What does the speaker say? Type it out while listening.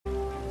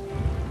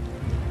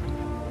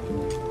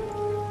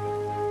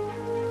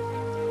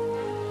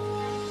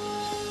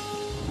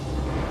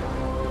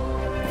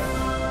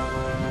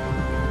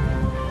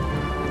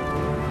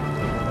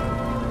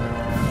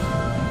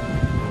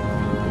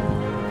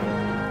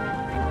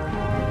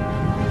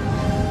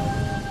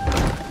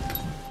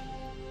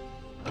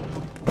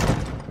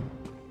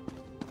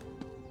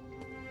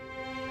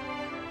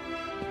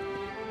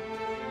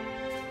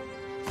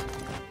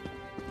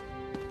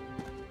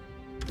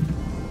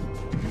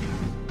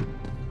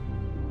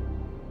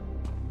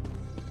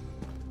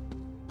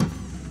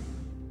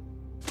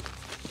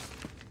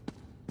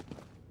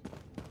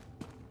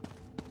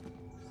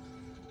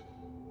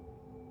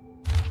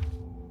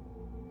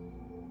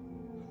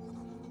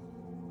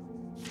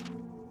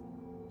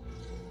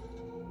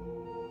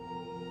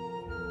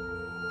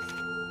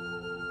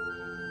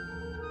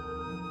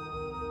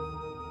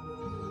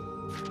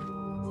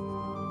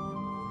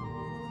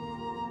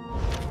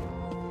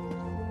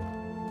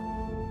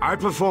I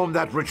performed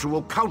that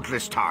ritual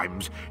countless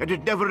times, and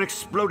it never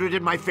exploded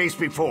in my face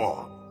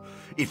before.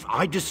 If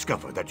I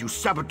discover that you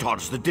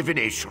sabotaged the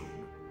divination...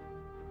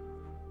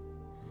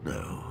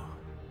 No.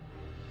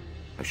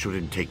 I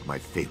shouldn't take my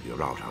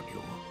failure out on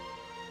you.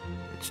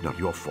 It's not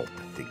your fault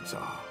that things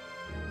are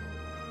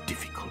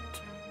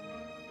difficult.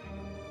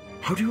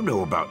 How do you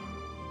know about...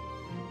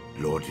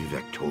 Lord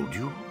Vivek told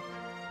you?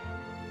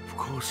 Of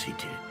course he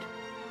did.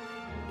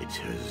 It's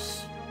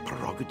his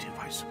prerogative,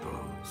 I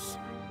suppose.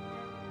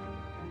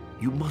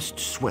 You must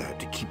swear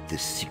to keep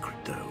this secret,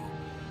 though.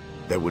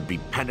 There would be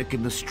panic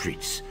in the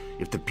streets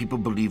if the people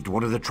believed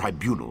one of the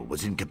tribunal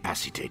was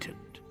incapacitated.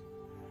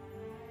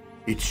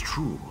 It's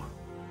true.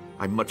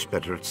 I'm much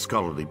better at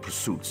scholarly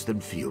pursuits than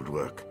field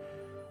work,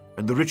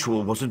 and the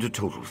ritual wasn't a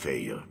total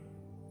failure.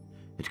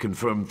 It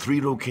confirmed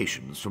 3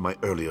 locations from my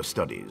earlier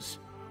studies: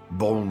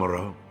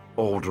 Bolmera,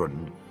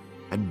 Aldrin,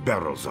 and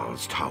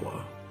Berelzar's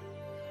tower.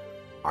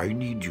 I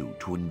need you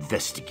to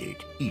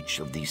investigate each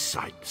of these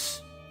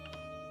sites.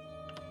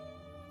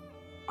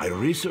 I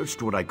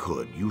researched what I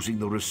could using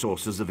the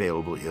resources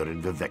available here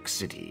in Vivek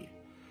City.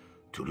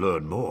 To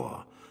learn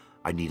more,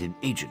 I need an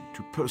agent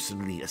to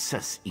personally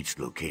assess each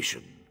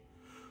location.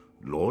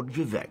 Lord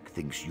Vivek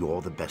thinks you're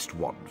the best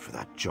one for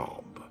that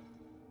job.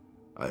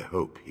 I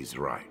hope he's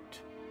right.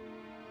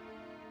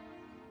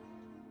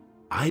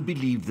 I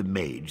believe the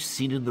mage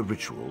seen in the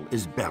ritual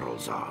is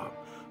Berelzar,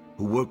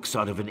 who works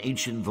out of an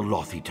ancient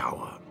Velothi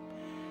tower.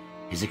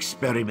 His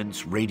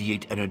experiments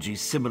radiate energy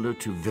similar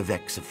to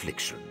Vivek's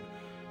affliction,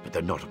 but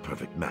they're not a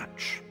perfect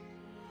match.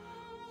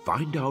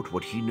 Find out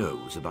what he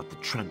knows about the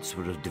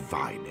transfer of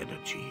divine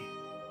energy.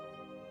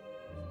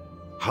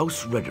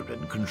 House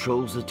Redoran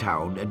controls the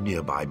town and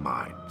nearby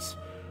mines.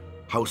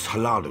 House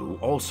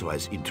Halalu also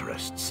has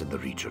interests in the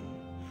region.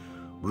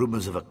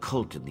 Rumors of a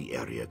cult in the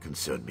area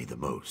concern me the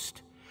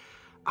most.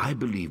 I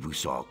believe we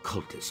saw a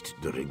cultist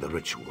during the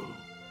ritual.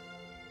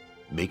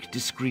 Make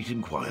discreet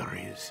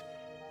inquiries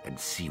and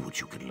see what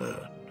you can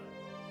learn.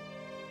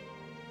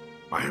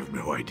 I have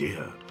no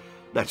idea.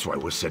 That's why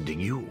we're sending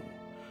you.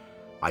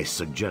 I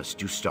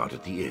suggest you start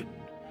at the inn.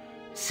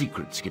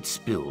 Secrets get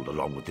spilled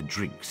along with the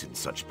drinks in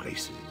such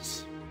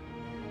places.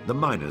 The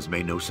miners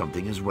may know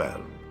something as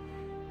well.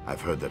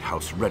 I've heard that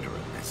House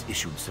Redoran has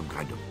issued some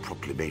kind of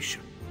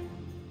proclamation.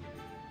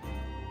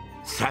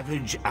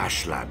 Savage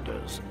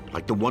Ashlanders,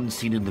 like the one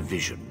seen in the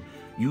vision,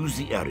 use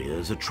the area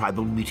as a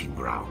tribal meeting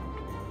ground.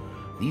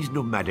 These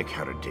nomadic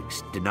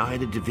heretics deny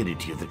the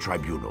divinity of the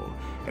tribunal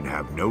and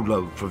have no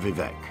love for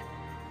Vivek.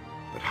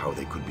 But how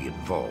they could be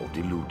involved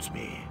eludes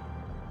me.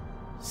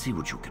 See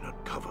what you can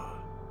uncover.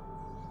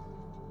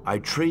 I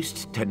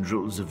traced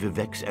tendrils of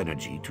Vivek's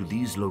energy to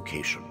these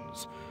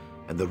locations,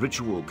 and the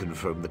ritual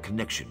confirmed the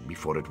connection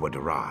before it went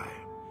awry.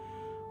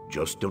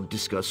 Just don't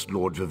discuss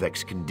Lord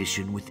Vivek's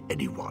condition with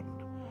anyone.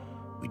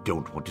 We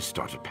don't want to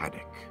start a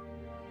panic.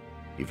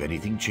 If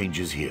anything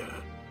changes here,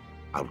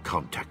 I'll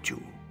contact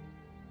you.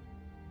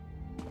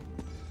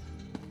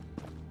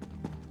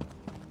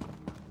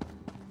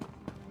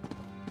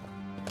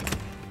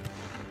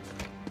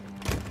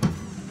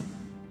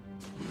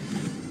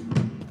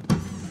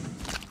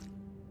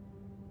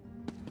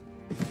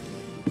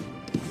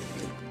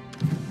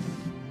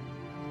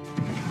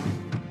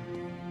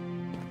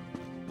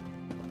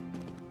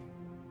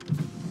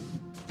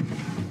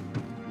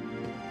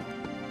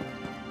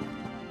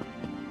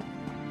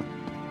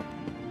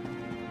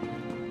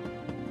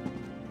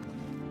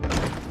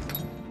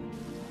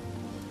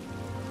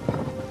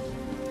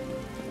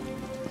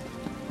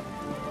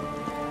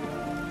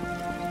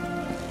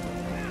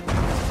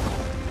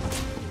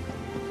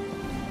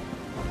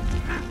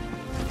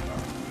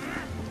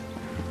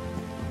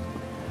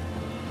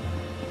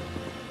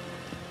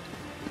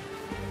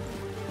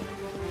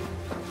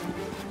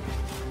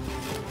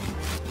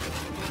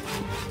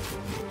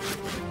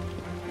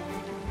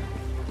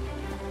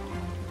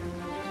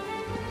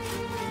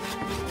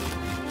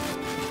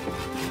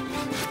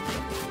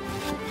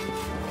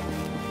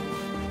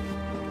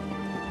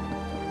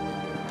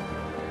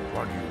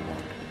 What do you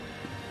want?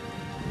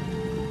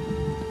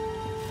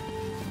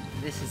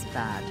 This is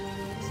bad.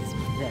 This is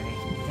very,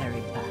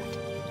 very bad.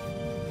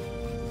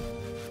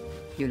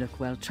 You look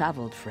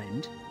well-traveled,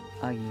 friend.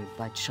 Are you,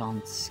 by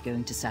chance,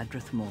 going to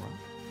Sadrith Mora?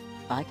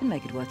 I can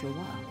make it worth your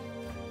while.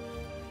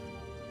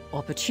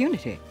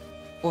 Opportunity.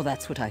 Or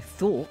that's what I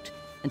thought,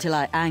 until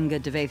I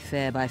angered de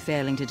Fair by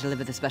failing to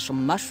deliver the special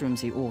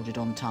mushrooms he ordered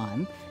on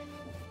time.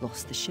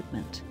 Lost the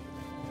shipment.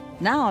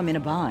 Now I'm in a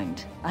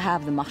bind. I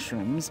have the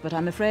mushrooms, but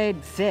I'm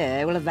afraid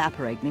Fair will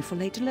evaporate me for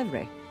late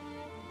delivery.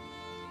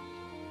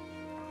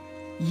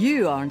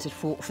 You aren't at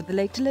fault for the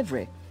late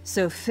delivery,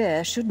 so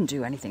Fair shouldn't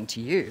do anything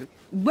to you.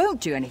 Won't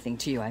do anything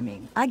to you, I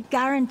mean. I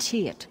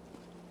guarantee it.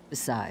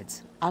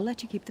 Besides, I'll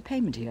let you keep the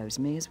payment he owes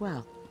me as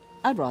well.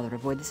 I'd rather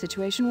avoid the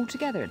situation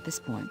altogether at this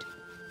point.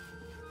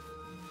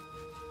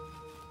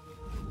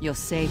 You're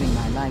saving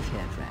my life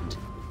here, friend.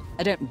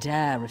 I don't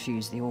dare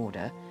refuse the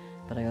order,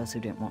 but I also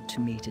don't want to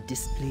meet a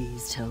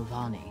displeased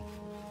Telvanni.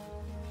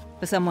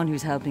 For someone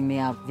who's helping me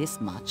out this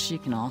much, you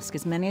can ask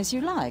as many as you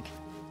like.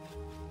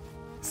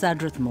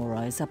 Sadrith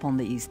Mora is up on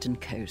the eastern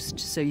coast,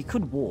 so you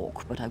could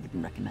walk, but I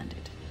wouldn't recommend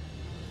it.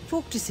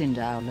 Talk to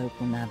Cinda, our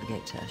local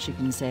navigator. She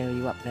can sail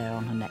you up there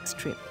on her next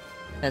trip.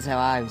 That's how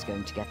I was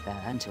going to get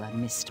there until I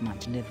missed my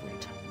delivery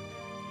time.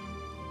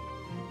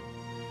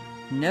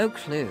 No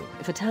clue.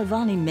 If a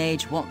Telvanni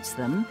mage wants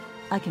them,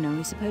 I can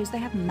only suppose they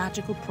have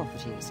magical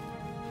properties.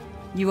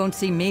 You won't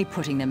see me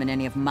putting them in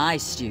any of my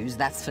stews,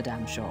 that's for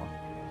damn sure.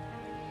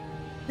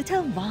 The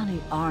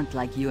Telvanni aren't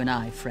like you and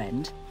I,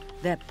 friend.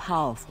 They're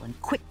powerful and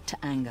quick to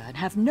anger and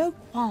have no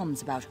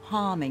qualms about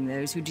harming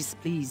those who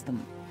displease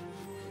them.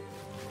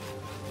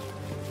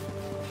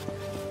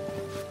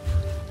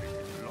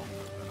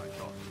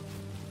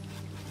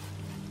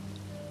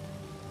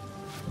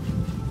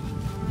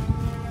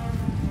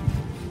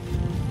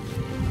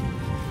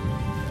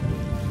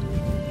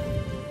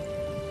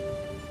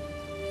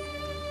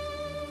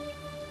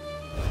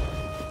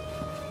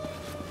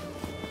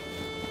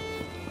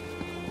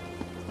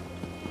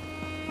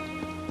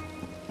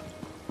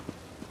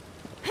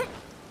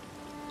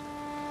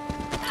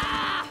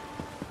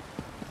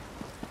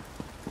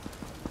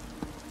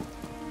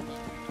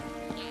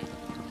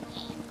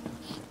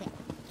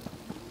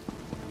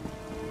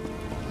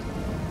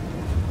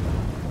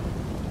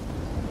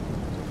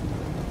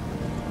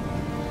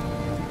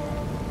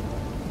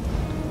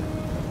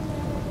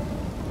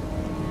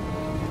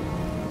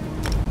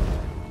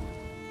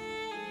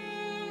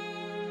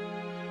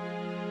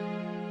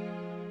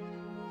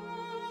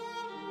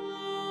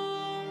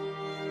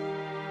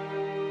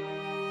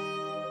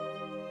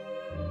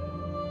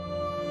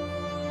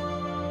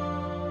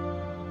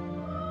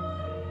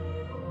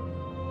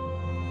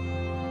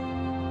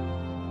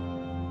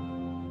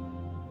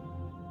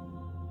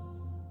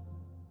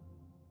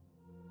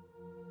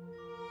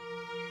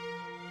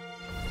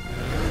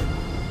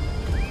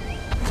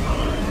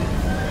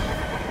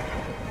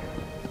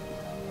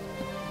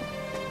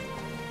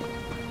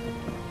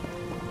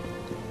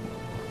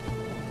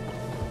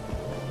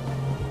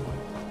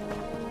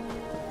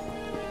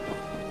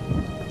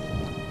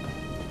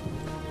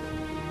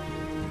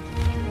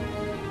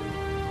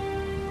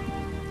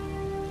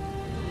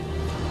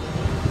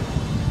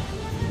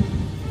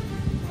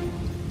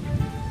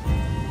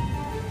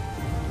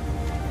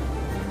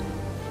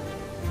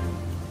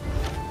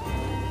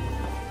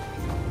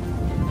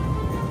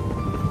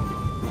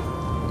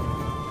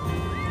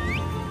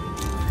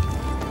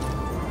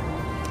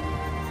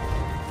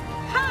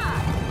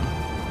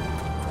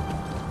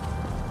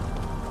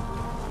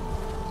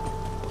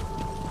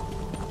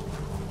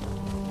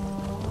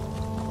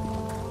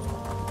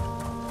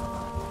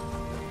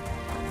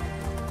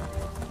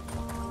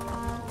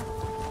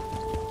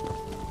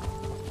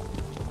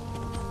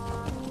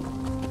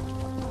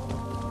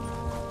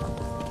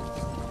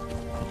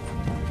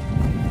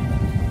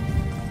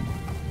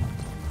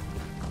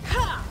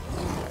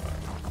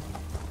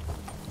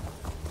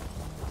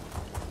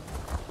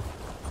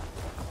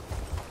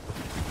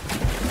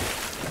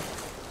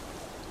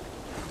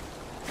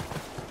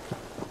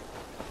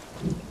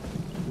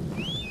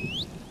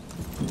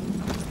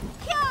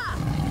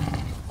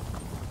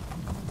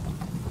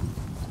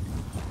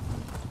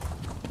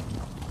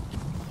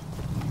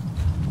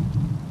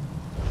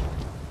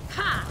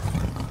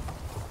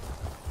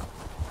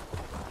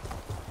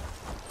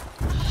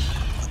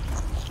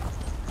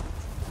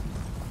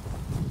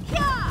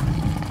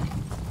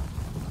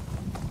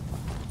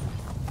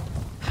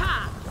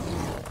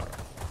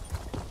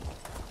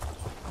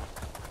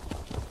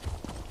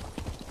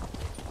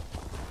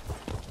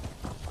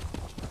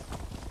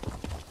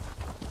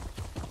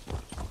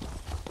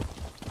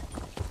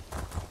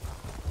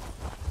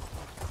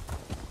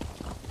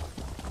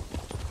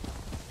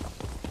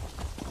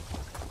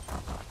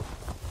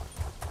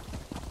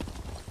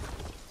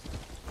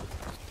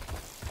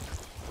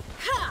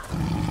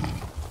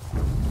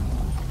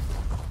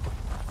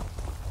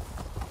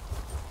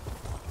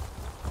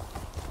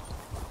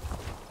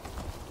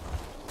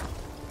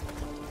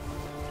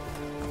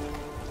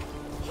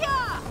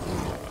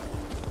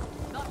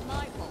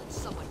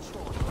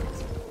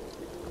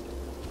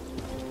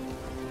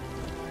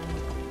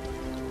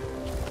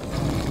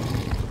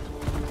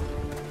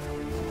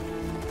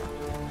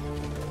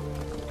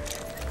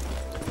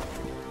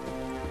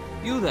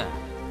 You there,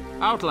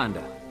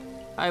 Outlander.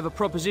 I have a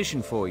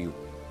proposition for you.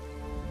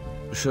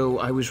 So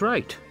I was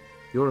right.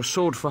 You're a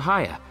sword for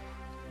hire.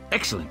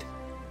 Excellent.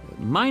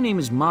 My name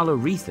is Marla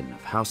Rethan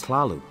of House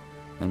Hlalu,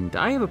 and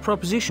I have a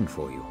proposition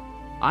for you.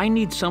 I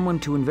need someone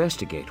to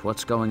investigate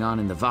what's going on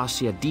in the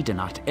Vasya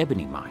Didanat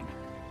ebony mine.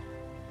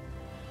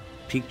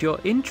 Piqued your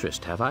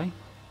interest, have I?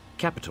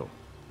 Capital.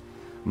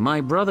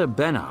 My brother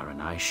Benar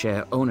and I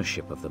share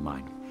ownership of the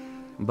mine,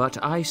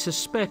 but I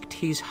suspect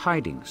he's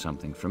hiding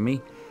something from me.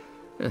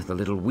 The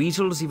little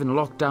weasel's even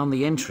locked down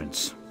the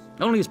entrance.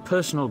 Only his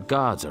personal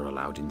guards are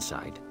allowed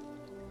inside.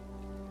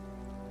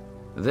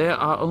 There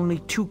are only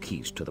 2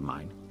 keys to the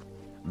mine.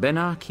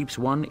 Benar keeps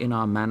one in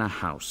our manor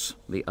house.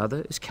 The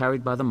other is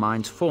carried by the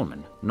mine's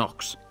foreman,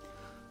 Nox.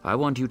 I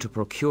want you to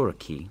procure a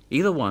key,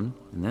 either one,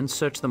 and then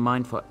search the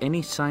mine for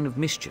any sign of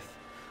mischief.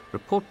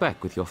 Report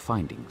back with your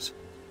findings.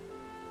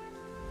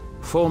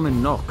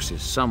 Foreman Knox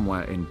is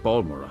somewhere in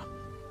Balmora.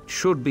 It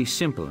should be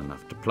simple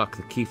enough to pluck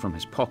the key from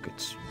his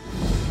pockets.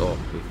 Or,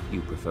 if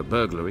you prefer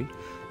burglary,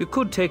 you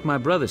could take my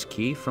brother's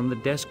key from the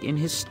desk in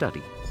his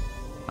study.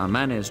 Our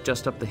manor is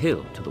just up the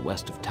hill to the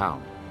west of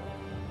town.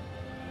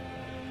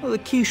 Well, the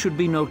key should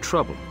be no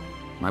trouble.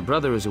 My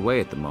brother is away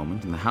at the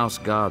moment, and the house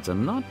guards are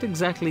not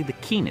exactly the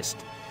keenest.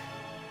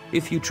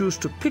 If you choose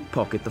to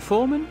pickpocket the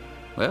foreman,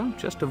 well,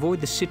 just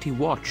avoid the city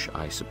watch,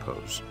 I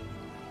suppose.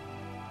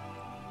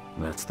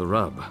 That's the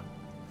rub.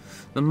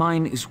 The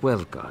mine is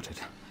well guarded.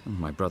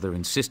 My brother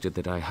insisted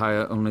that I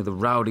hire only the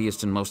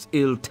rowdiest and most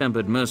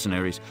ill-tempered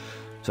mercenaries,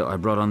 so I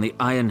brought on the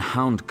Iron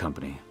Hound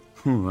Company.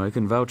 I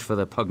can vouch for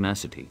their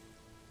pugnacity.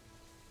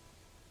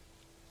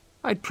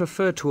 I'd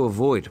prefer to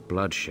avoid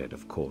bloodshed,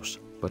 of course,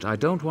 but I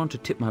don't want to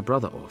tip my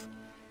brother off.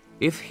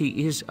 If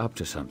he is up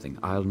to something,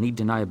 I'll need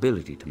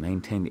deniability to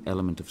maintain the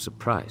element of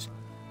surprise.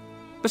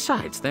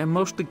 Besides, they're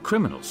mostly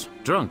criminals,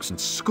 drunks, and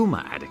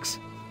skooma addicts.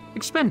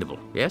 Expendable,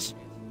 yes?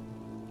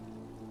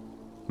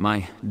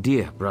 My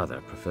dear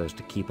brother prefers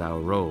to keep our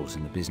roles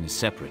in the business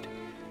separate.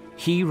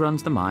 He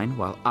runs the mine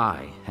while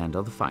I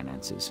handle the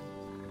finances.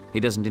 He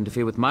doesn't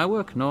interfere with my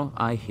work, nor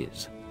I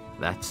his.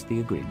 That's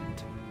the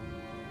agreement.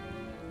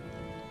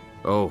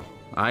 Oh,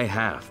 I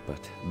have,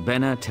 but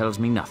Benner tells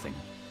me nothing.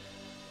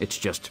 It's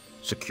just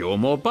secure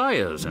more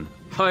buyers and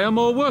hire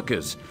more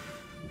workers.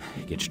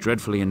 He gets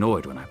dreadfully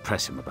annoyed when I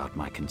press him about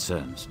my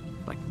concerns.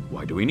 Like,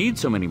 why do we need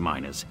so many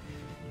miners?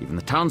 Even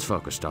the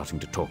townsfolk are starting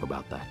to talk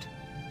about that.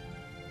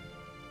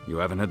 You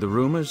haven't heard the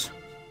rumors?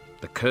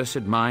 The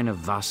cursed mine of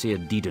Vasir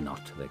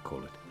Didenot, they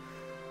call it.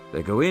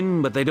 They go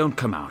in, but they don't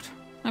come out.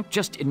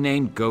 Just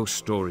inane ghost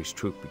stories,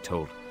 truth be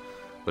told.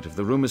 But if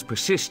the rumors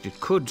persist, it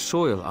could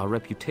soil our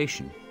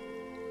reputation.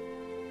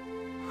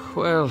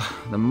 Well,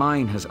 the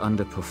mine has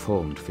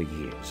underperformed for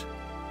years.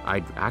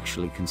 I'd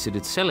actually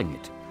considered selling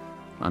it.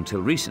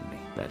 Until recently,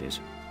 that is.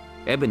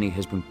 Ebony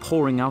has been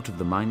pouring out of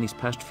the mine these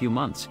past few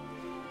months.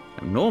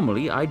 And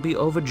normally, I'd be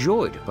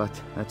overjoyed,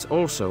 but that's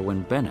also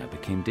when Benner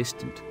became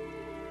distant.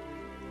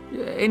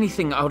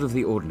 Anything out of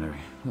the ordinary.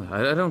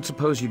 I don't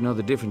suppose you'd know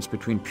the difference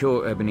between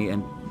pure ebony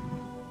and...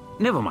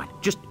 Never mind.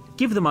 Just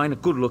give the mine a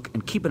good look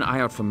and keep an eye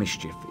out for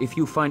mischief. If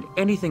you find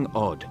anything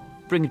odd,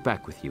 bring it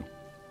back with you.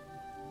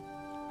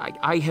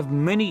 I have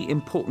many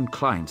important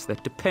clients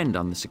that depend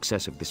on the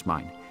success of this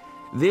mine.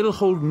 They'll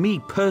hold me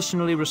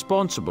personally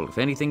responsible if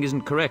anything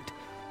isn't correct.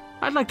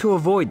 I'd like to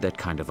avoid that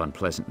kind of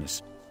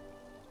unpleasantness.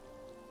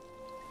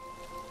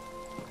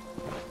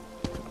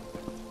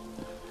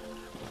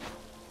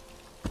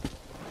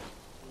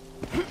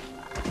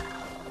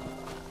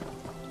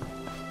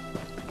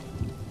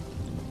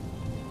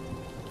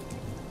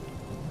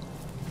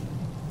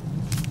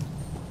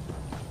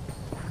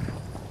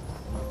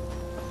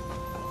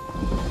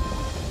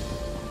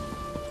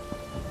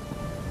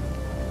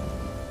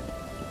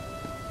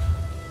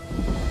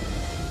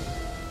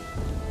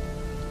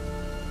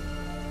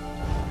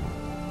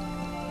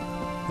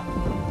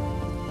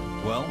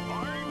 Well?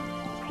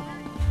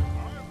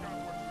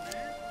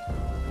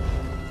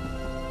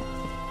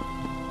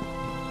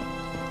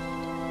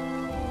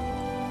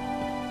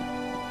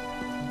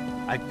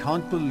 I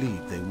can't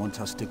believe they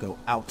want us to go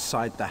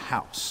outside the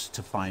house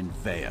to find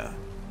Veer.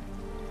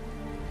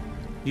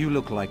 You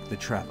look like the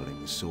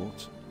traveling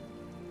sort.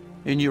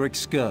 In your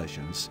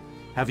excursions,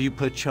 have you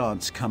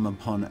perchance come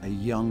upon a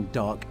young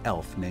dark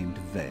elf named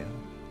Veer?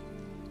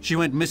 She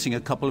went missing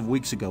a couple of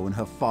weeks ago and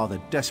her father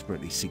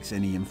desperately seeks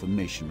any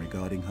information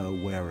regarding her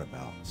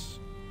whereabouts.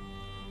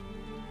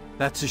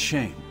 That's a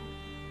shame.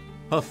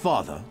 Her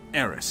father,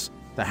 Eris,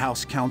 the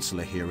house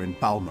counselor here in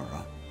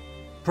Balmora,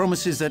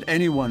 promises that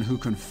anyone who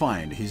can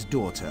find his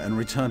daughter and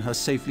return her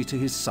safely to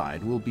his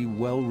side will be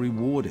well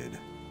rewarded.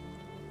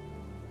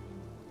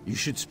 You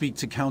should speak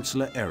to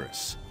Counselor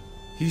Eris.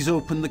 He's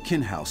opened the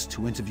kin house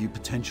to interview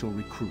potential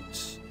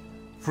recruits.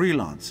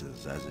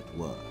 Freelancers, as it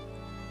were.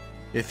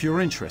 If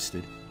you're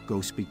interested, go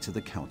speak to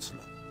the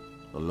counselor.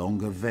 The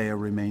longer Veer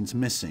remains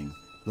missing,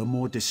 the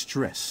more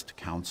distressed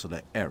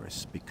Counselor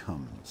Eris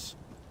becomes.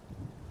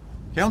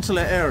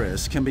 Counselor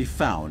Eris can be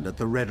found at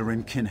the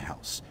Redoran kin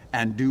house,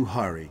 and do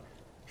hurry.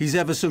 He's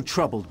ever so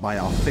troubled by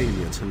our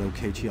failure to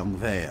locate young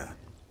Veer.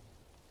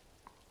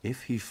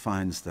 If he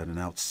finds that an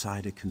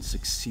outsider can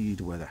succeed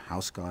where the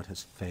houseguard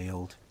has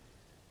failed,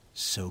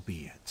 so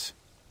be it.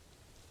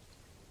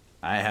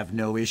 I have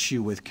no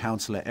issue with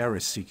Counselor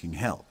Eris seeking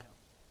help.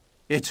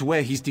 It's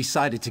where he's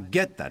decided to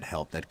get that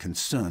help that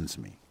concerns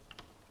me.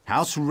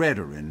 House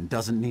Redoran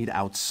doesn't need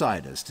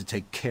outsiders to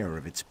take care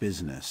of its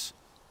business.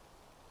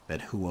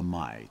 But who am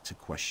I to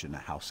question a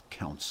house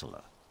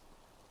counselor?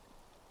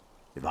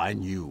 If I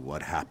knew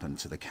what happened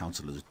to the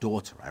counselor's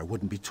daughter, I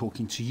wouldn't be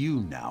talking to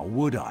you now,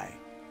 would I?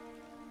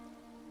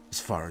 As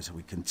far as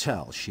we can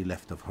tell, she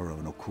left of her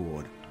own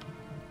accord.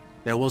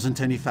 There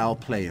wasn't any foul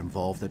play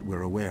involved that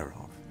we're aware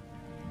of.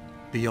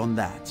 Beyond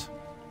that,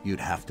 you'd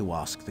have to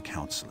ask the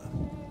counselor.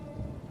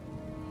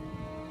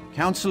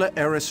 Counselor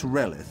Eris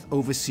Relith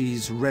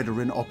oversees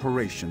Redoran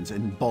operations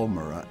in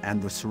Balmora and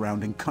the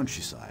surrounding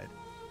countryside.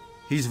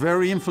 He's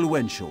very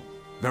influential,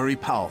 very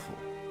powerful.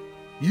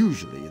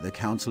 Usually, the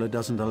Counselor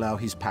doesn't allow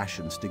his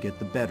passions to get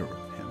the better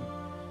of him.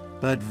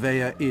 But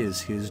Vea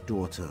is his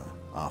daughter,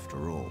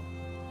 after all.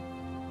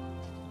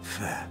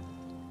 Fair.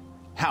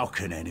 How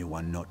can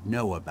anyone not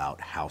know about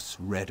House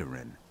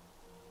Redorin?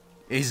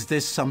 Is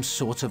this some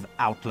sort of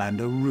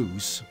Outlander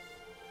ruse?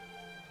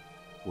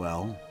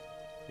 Well,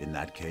 in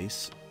that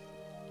case,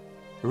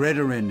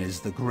 Redorin is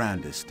the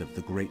grandest of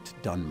the great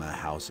Dunmer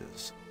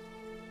houses.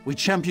 We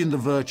champion the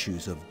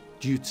virtues of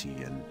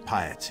duty and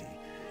piety,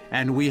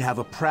 and we have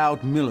a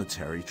proud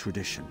military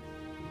tradition.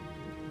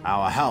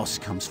 Our house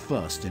comes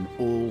first in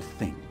all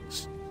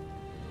things.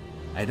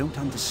 I don't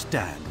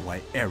understand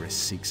why Eris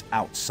seeks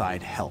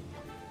outside help.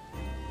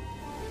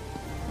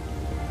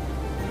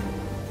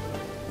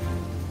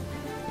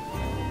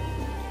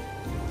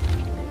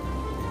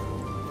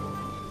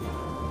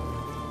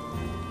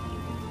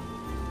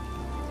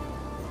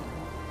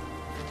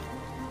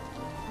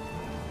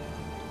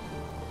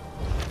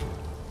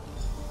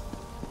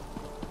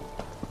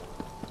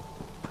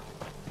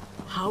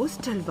 House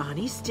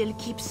Talvani still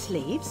keeps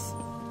slaves?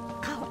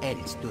 How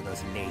else do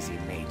those lazy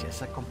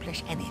mages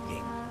accomplish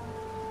anything?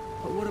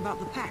 But what about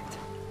the Pact?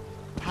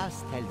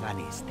 House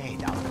Talvani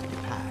stayed out of the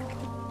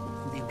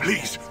Pact.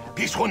 Please,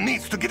 this one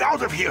needs to get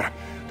out of here.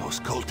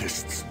 Those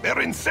cultists, they're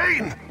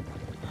insane.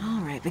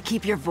 All right, but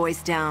keep your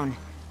voice down.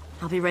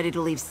 I'll be ready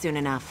to leave soon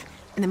enough.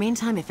 In the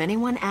meantime, if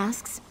anyone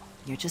asks,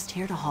 you're just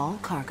here to haul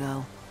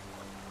cargo.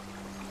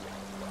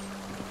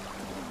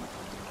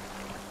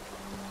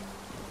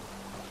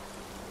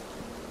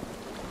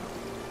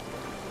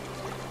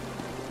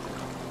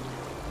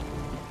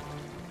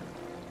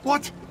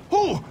 What?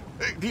 Who?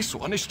 This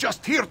one is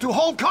just here to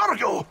haul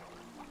cargo.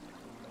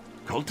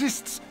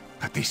 Cultists?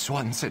 But this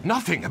one said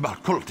nothing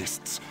about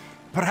cultists.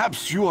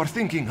 Perhaps you are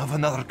thinking of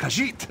another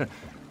Khajiit.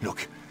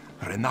 Look,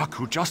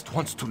 Renaku just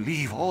wants to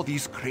leave all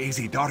these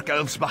crazy dark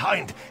elves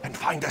behind and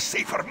find a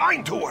safer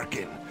mine to work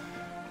in.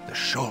 The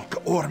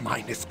Shulk ore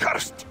mine is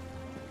cursed.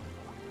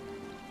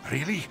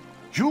 Really?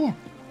 You?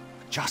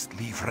 Just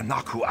leave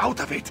Renaku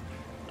out of it.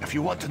 If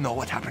you want to know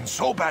what happened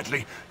so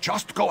badly,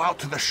 just go out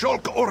to the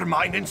Shulk ore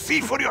mine and see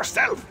for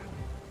yourself.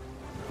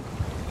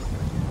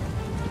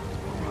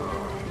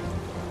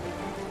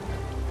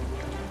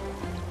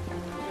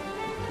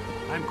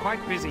 I'm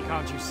quite busy,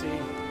 can't you see?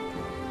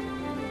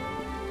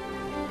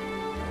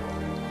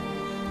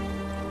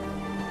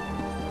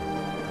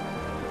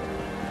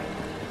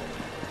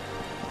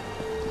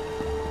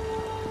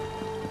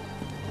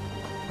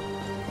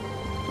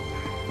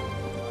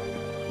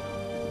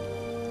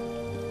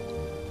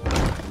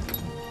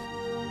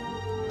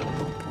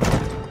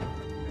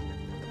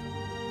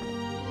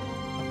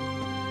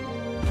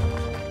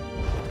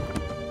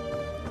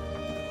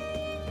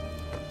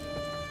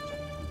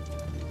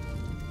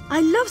 I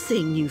love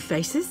seeing new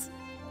faces.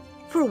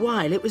 For a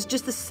while, it was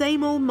just the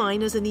same old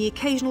miners and the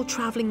occasional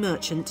traveling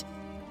merchant.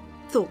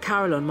 Thought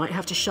Carolyn might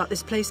have to shut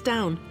this place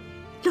down.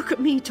 Look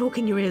at me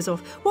talking your ears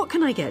off. What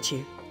can I get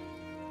you?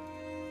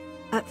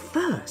 At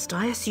first,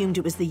 I assumed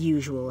it was the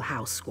usual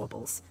house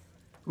squabbles.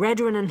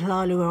 Redorin and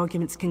Hlalu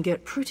arguments can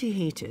get pretty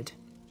heated.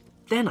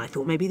 Then I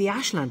thought maybe the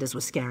Ashlanders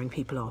were scaring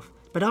people off.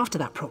 But after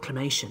that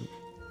proclamation...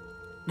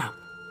 No,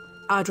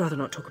 I'd rather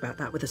not talk about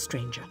that with a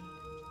stranger.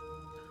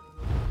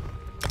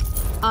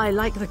 I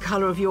like the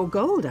color of your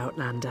gold,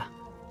 Outlander.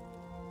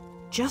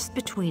 Just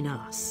between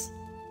us,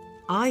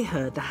 I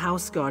heard the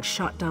House Guard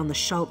shut down the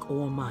Shulk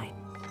ore mine.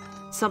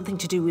 Something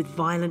to do with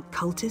violent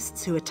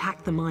cultists who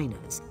attacked the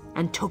miners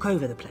and took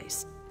over the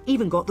place.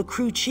 Even got the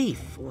crew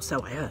chief, or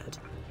so I heard.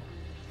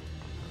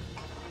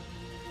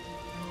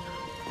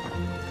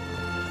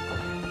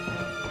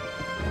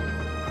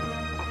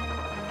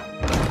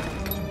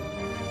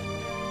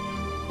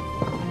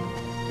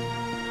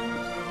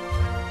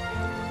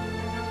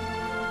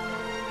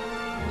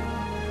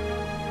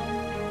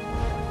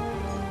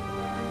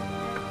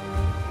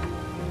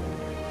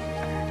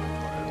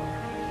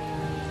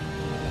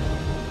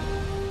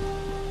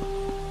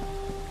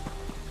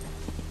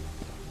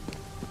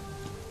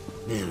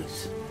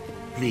 Nils,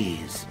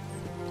 please,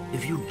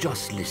 if you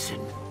just listen.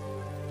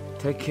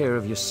 Take care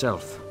of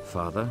yourself,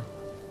 Father.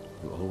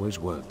 You always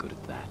were good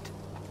at that.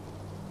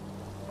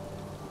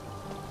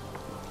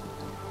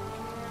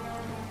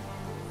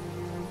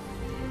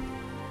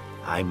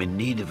 I'm in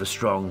need of a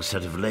strong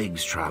set of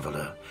legs,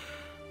 Traveler,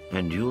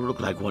 and you look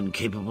like one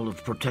capable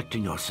of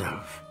protecting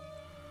yourself.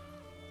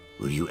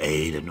 Will you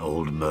aid an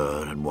old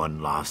Mer in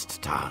one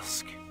last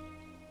task?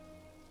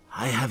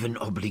 I have an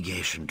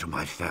obligation to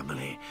my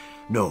family.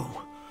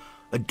 No,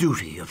 a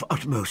duty of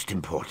utmost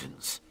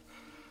importance.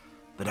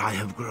 But I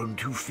have grown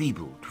too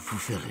feeble to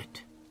fulfill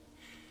it.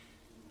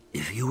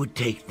 If you would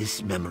take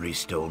this memory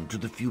stone to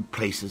the few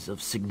places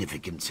of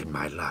significance in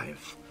my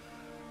life,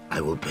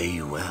 I will pay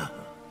you well.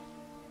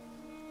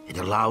 It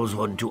allows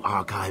one to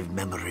archive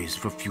memories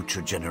for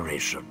future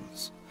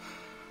generations.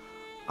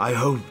 I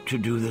hope to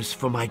do this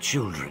for my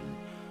children,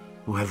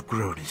 who have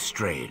grown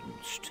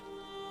estranged.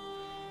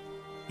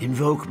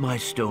 Invoke my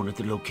stone at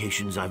the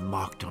locations I've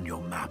marked on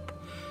your map,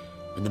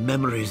 and the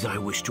memories I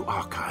wish to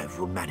archive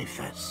will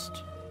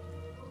manifest.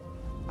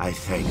 I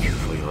thank you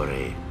for your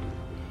aid.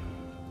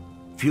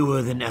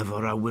 Fewer than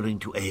ever are willing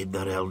to aid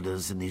their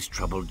elders in these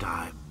troubled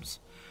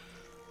times.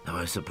 Now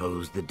I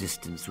suppose the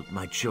distance with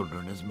my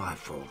children is my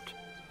fault,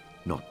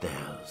 not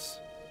theirs.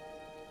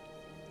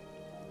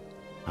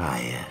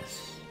 Ah,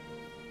 yes.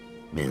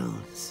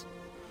 Mills.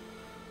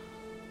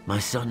 My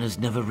son has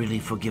never really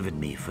forgiven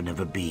me for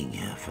never being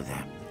here for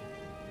them.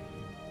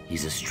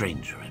 He's a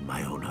stranger in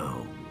my own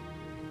home.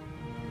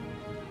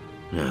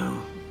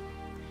 No.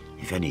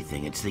 If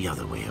anything, it's the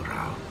other way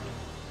around.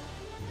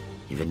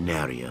 Even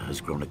Naria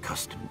has grown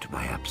accustomed to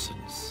my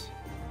absence.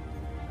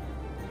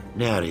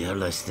 Naria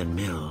less than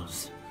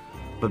Mills,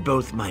 but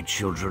both my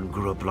children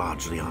grew up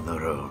largely on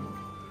their own.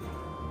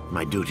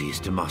 My duties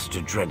to Master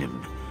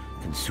Drennan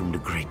consumed a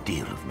great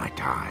deal of my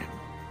time.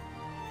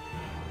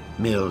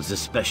 Mills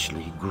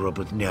especially grew up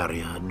with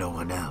Naria and no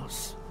one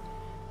else.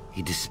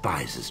 He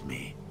despises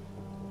me,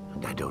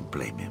 and I don't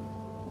blame him.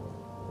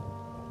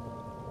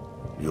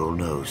 You'll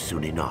know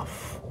soon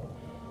enough,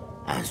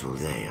 as will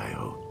they, I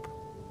hope.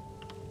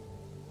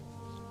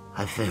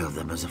 I failed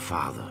them as a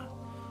father,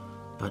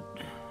 but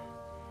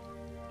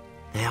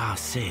they are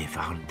safe,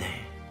 aren't they?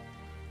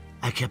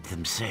 I kept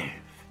them safe.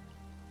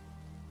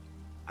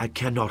 I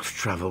cannot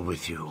travel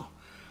with you,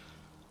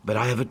 but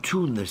I have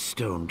attuned this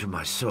stone to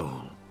my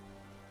soul.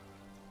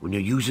 When you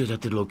use it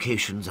at the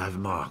locations I've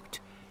marked,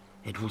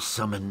 it will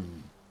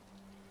summon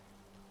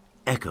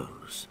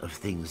echoes of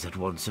things that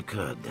once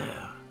occurred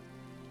there.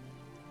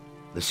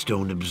 The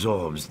stone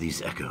absorbs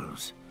these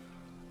echoes,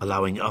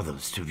 allowing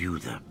others to view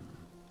them.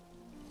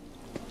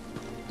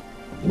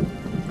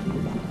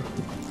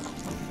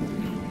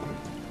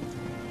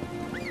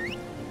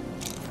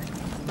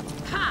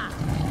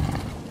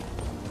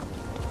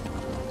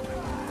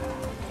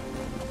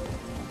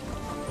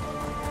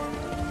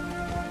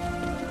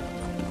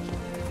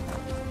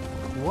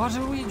 What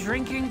are we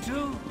drinking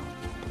to?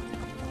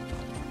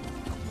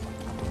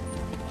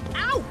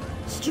 Ow!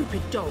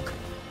 Stupid dog.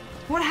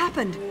 What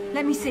happened?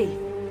 Let me see.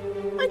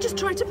 I just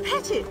tried to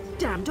pet it.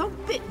 Damn dog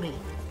bit me.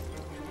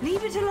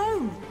 Leave it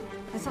alone.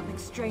 There's something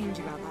strange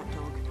about that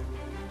dog.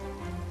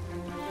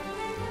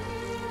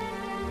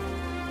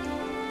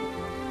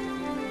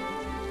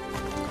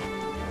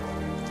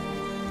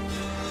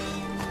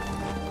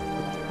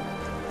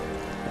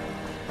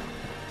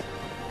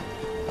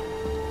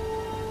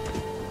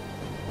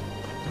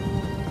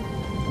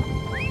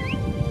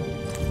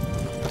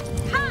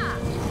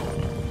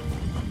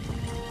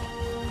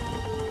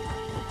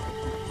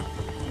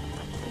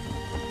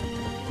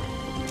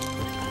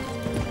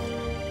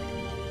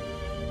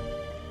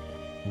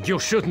 You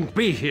shouldn't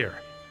be here.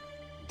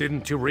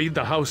 Didn't you read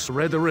the House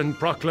Redarin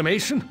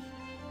proclamation?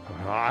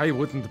 I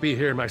wouldn't be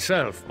here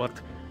myself, but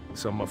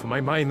some of my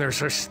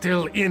miners are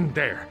still in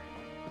there.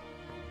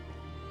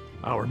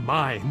 Our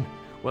mine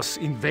was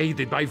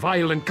invaded by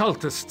violent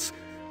cultists.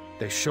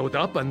 They showed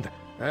up and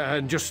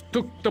just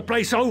took the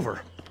place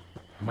over.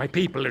 My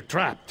people are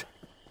trapped.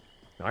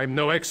 I'm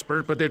no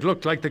expert, but it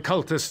looked like the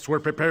cultists were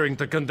preparing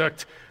to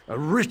conduct a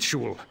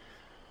ritual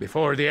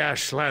before the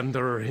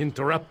Ashlander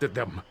interrupted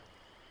them.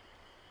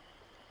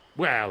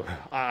 Well,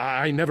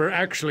 I never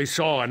actually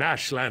saw an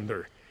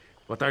Ashlander,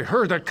 but I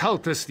heard a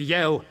cultist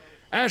yell,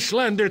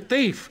 "Ashlander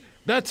thief!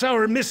 That's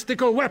our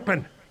mystical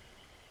weapon!"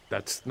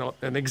 That's not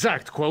an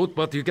exact quote,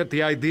 but you get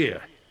the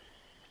idea.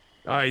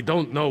 I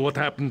don't know what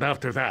happened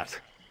after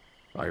that.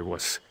 I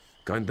was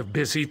kind of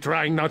busy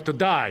trying not to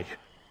die.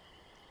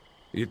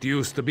 It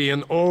used to be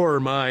an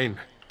ore mine,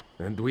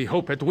 and we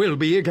hope it will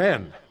be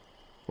again.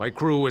 My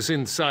crew was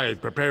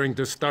inside preparing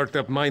to start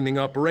up mining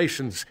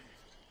operations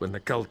when the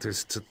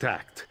cultists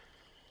attacked.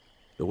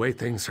 The way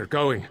things are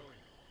going,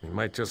 we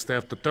might just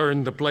have to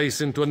turn the place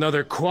into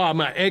another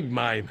Kwama egg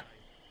mine.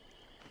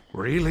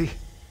 Really?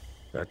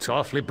 That's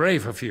awfully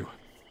brave of you.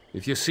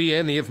 If you see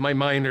any of my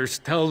miners,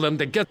 tell them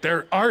to get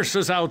their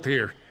arses out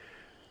here.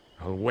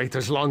 I'll wait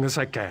as long as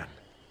I can.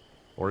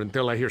 Or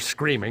until I hear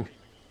screaming.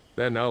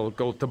 Then I'll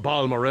go to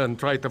Balmora and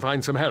try to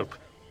find some help.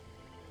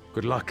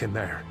 Good luck in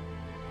there.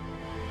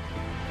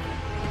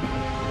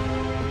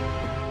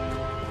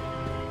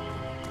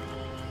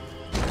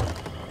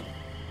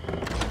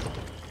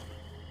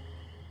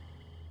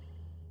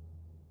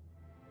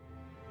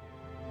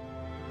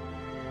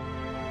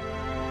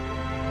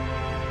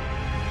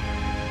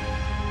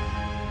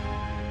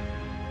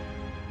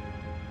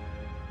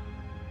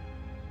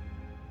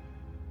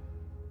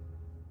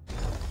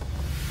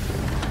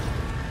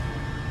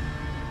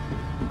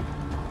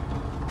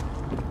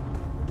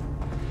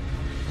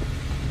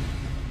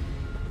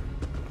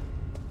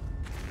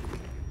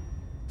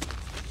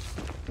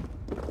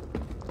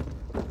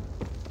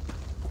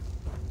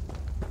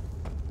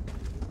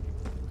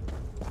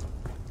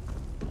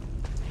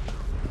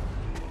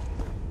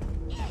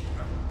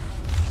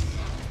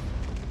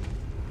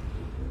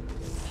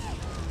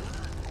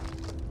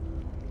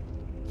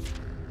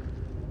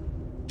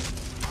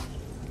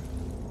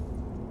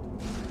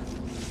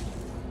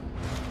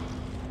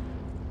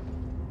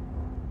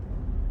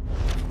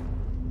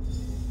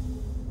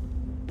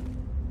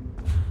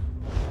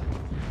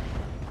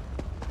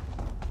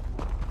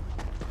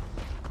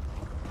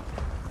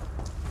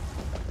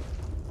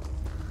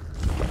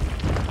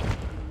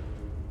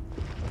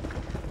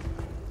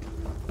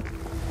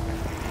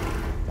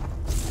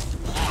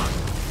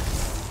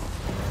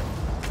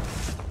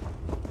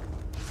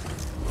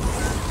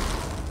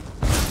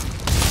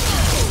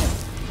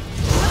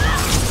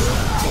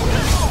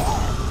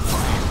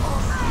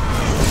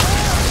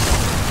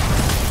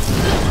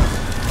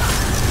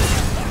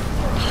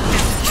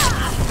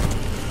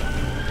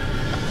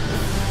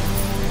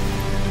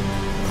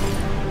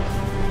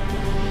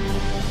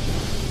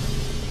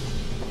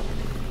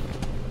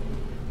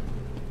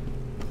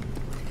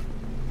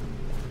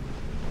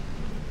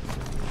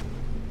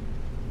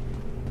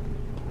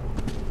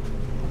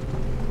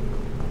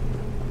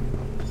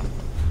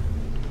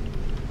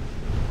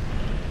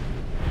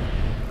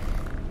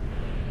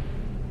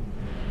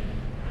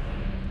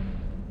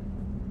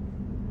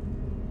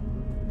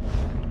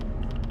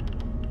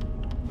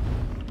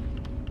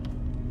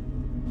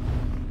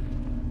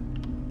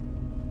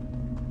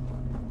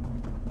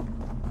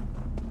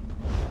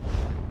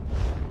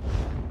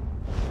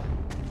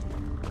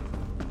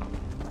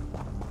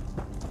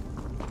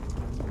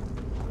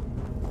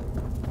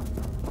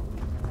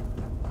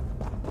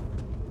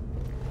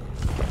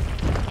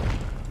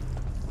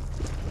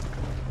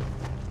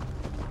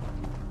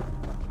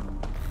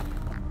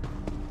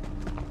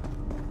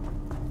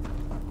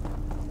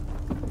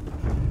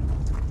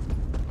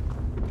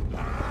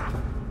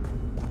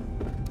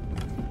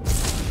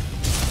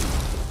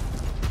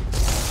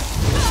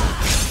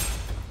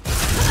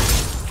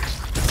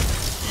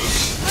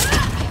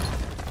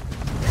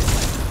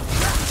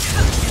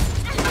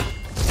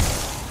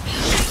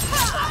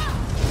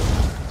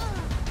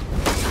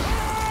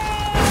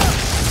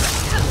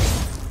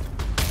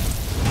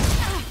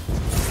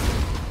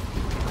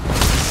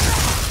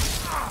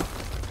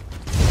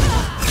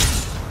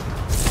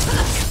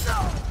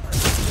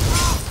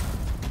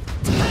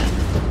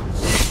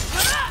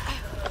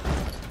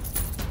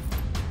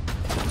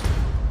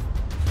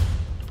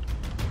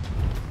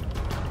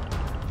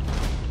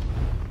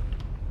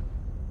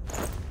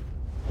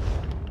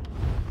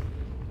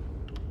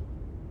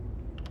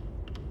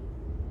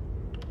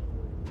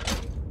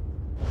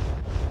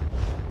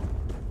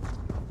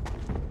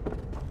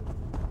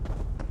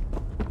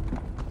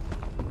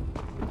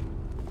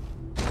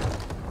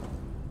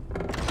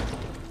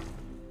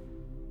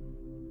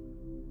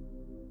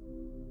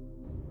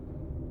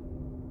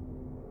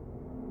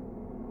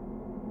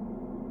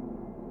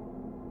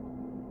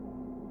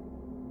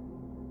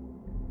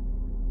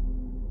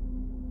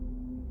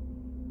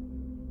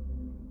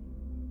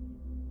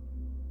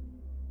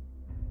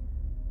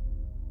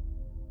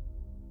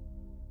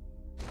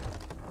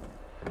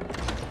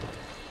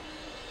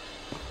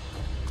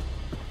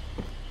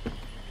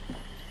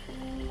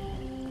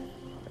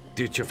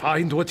 Did you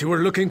find what you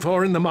were looking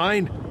for in the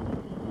mine?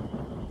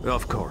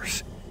 Of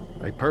course.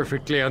 I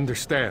perfectly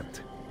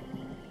understand.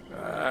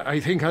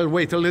 I think I'll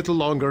wait a little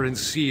longer and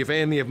see if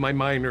any of my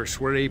miners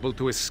were able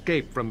to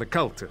escape from the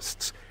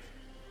cultists.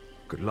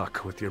 Good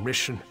luck with your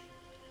mission,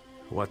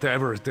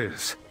 whatever it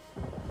is.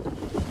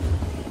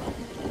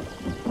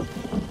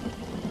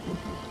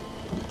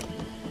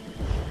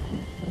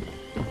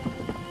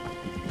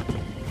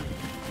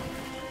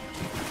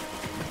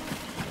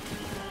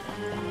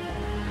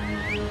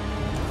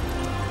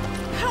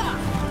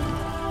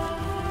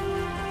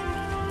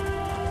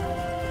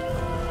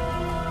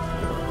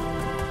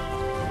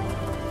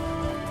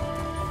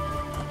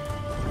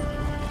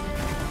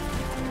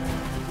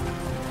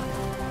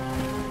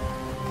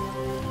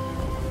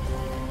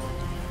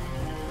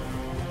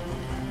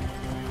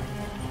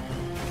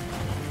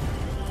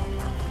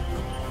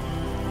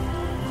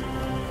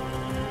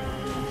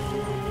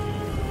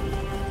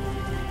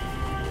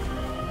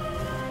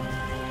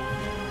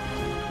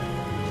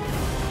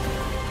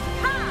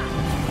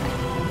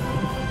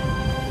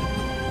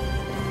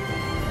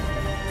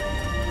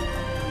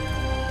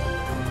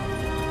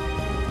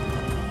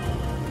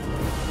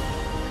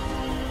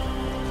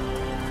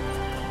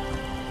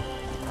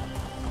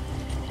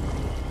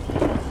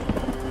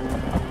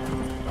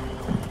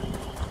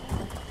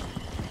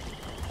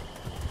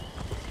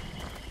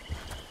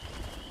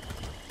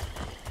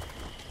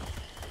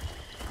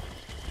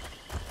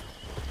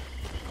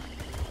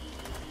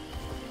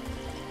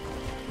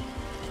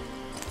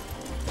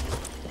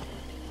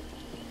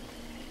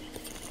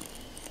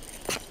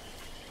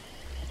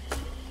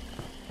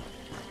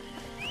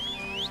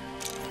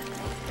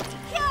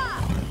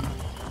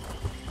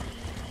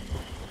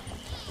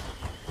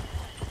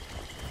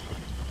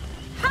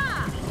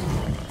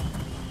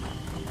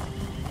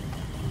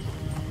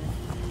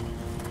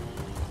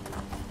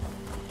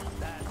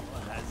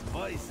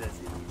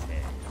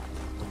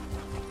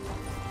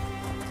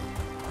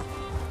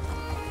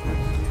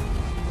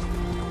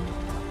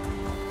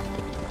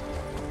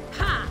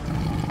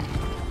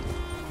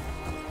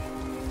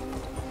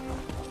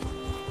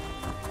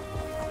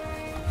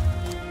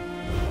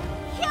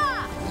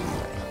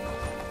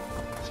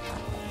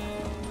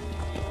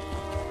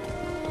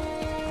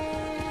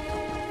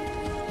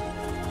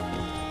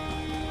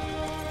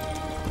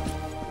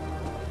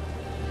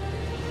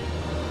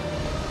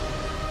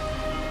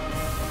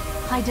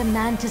 I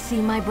demand to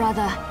see my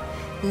brother.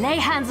 Lay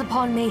hands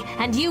upon me,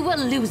 and you will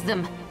lose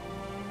them.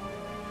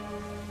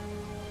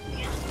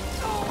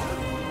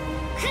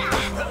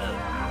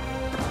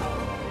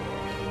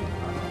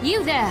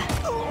 You there!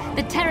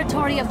 The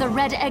territory of the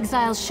Red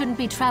Exiles shouldn't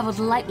be traveled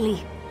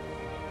lightly.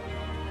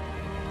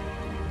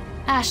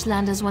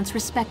 Ashlanders once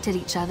respected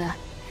each other,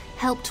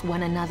 helped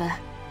one another.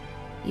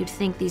 You'd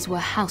think these were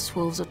house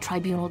wolves or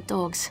tribunal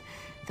dogs,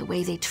 the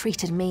way they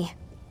treated me.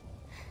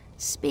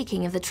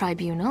 Speaking of the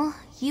tribunal,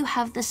 you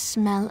have the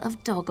smell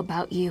of dog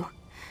about you.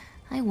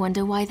 I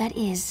wonder why that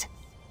is.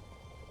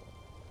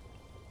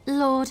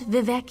 Lord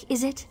Vivek,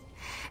 is it?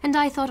 And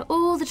I thought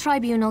all the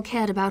tribunal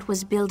cared about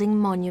was building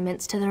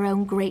monuments to their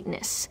own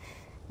greatness.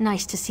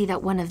 Nice to see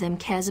that one of them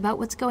cares about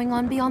what's going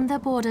on beyond their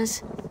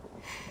borders.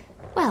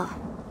 Well,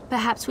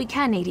 perhaps we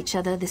can aid each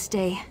other this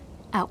day,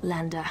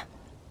 Outlander.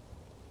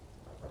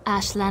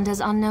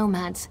 Ashlanders are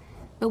nomads,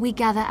 but we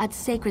gather at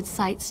sacred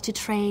sites to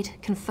trade,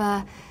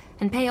 confer,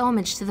 and pay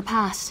homage to the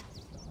past.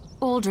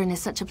 Aldrin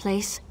is such a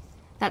place.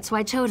 That's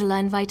why Chodala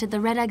invited the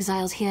Red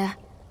Exiles here.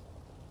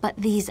 But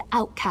these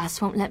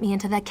outcasts won't let me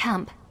into their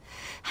camp.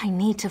 I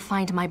need to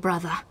find my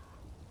brother.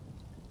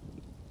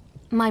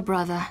 My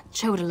brother,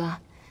 Chodala,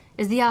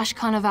 is the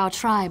Ashkan of our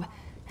tribe,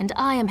 and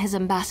I am his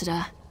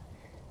ambassador.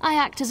 I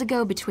act as a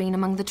go-between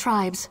among the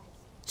tribes.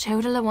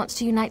 Chodala wants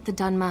to unite the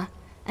Dunmer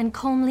and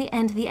calmly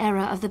end the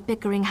era of the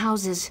bickering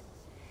houses.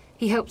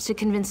 He hopes to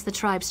convince the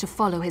tribes to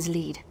follow his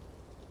lead.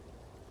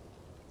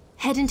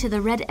 Head into the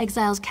Red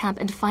Exiles camp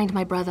and find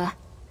my brother.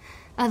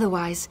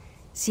 Otherwise,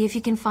 see if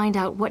you can find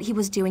out what he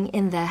was doing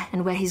in there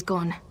and where he's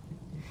gone.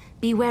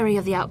 Be wary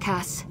of the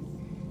outcasts.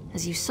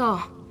 As you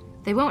saw,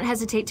 they won't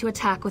hesitate to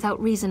attack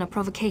without reason or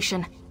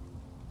provocation.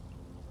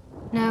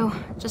 No,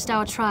 just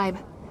our tribe,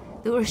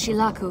 the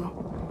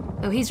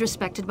Urshilaku, though he's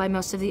respected by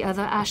most of the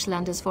other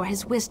Ashlanders for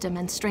his wisdom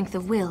and strength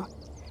of will.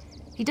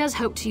 He does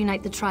hope to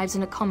unite the tribes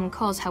in a common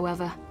cause,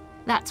 however.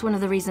 That's one of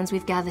the reasons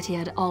we've gathered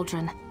here at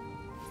Aldrin.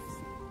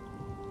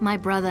 My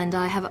brother and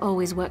I have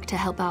always worked to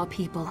help our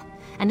people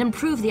and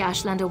improve the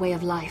Ashlander way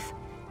of life.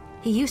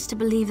 He used to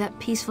believe that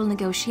peaceful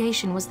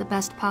negotiation was the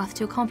best path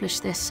to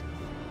accomplish this.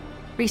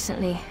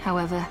 Recently,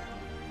 however,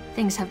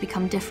 things have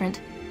become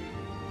different.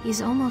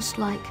 He's almost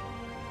like...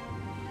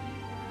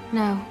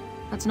 No,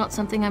 that's not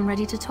something I'm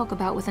ready to talk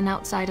about with an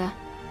outsider.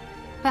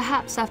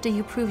 Perhaps after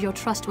you prove your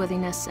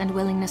trustworthiness and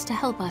willingness to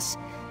help us,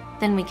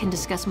 then we can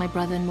discuss my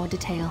brother in more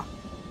detail.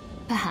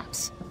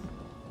 Perhaps.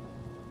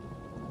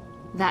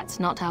 That's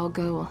not our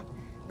goal,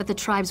 but the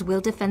tribes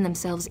will defend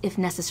themselves if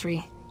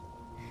necessary.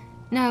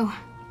 No,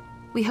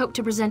 we hope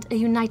to present a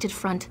united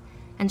front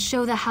and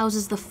show the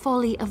houses the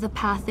folly of the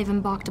path they've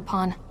embarked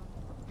upon.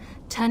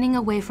 Turning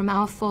away from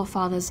our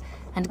forefathers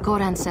and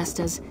god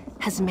ancestors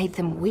has made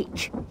them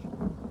weak.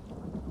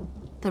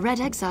 The Red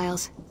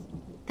Exiles,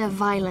 they're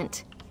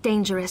violent,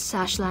 dangerous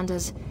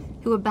Ashlanders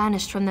who were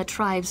banished from their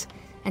tribes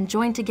and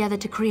joined together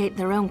to create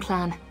their own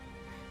clan.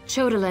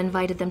 Chodala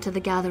invited them to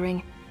the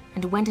gathering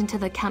and went into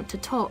the camp to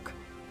talk,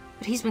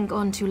 but he's been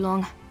gone too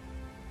long.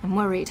 I'm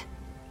worried.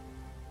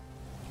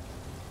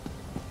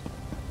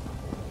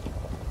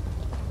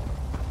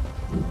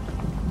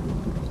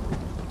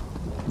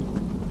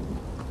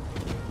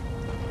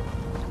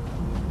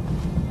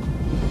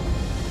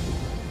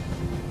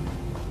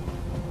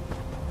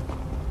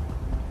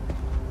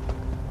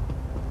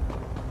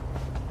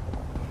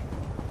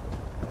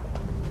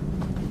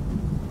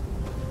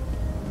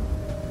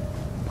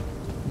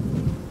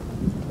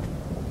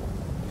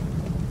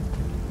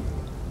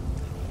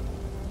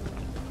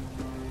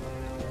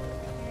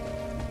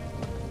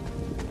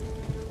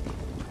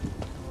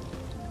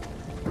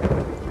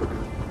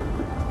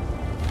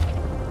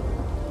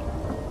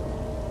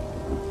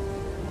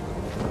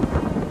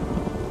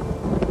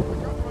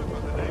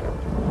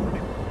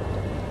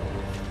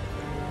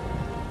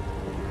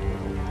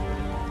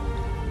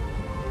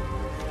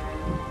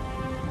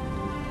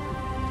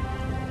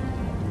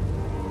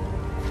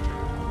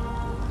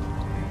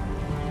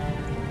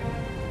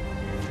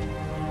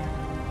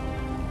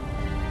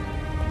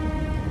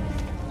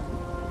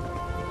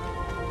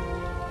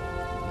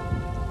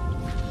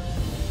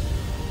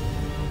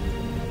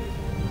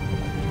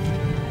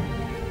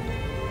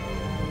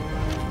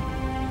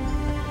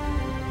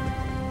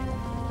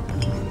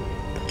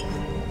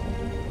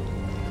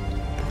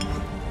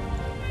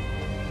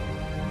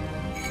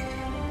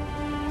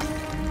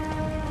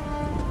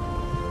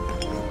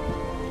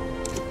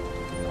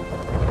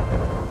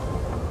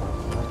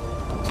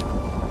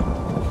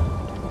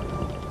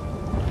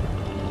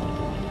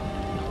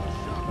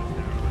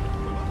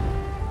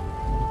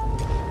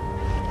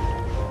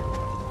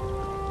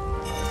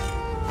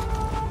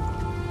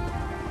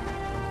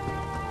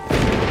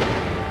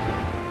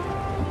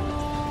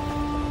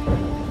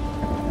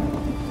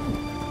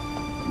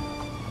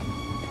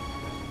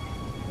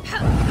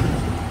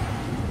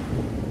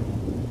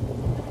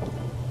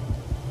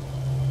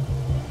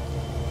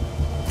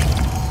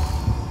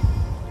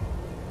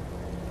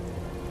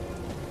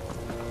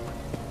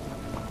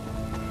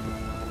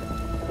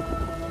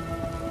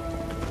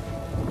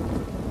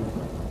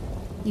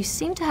 You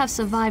seem to have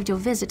survived your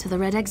visit to the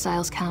Red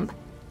Exiles camp.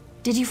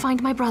 Did you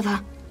find my brother?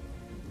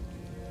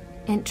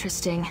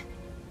 Interesting.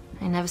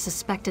 I never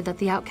suspected that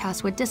the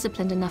outcasts were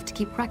disciplined enough to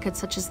keep records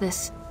such as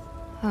this.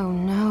 Oh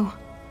no.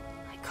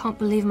 I can't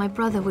believe my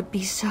brother would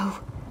be so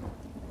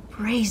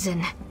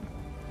brazen.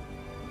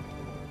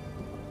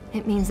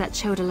 It means that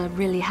Chodala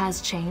really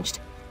has changed.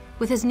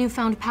 With his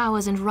newfound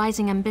powers and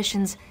rising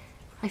ambitions,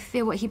 I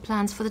fear what he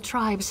plans for the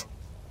tribes.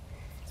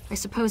 I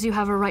suppose you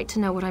have a right to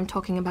know what I'm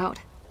talking about.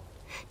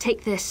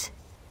 Take this.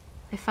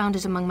 I found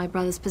it among my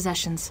brother's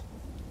possessions.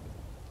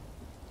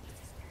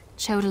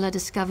 Chodala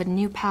discovered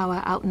new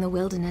power out in the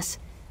wilderness,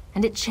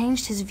 and it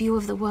changed his view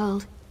of the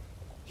world.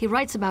 He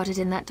writes about it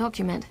in that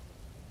document.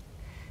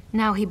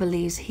 Now he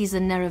believes he's the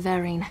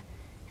Nerevarine,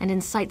 and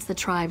incites the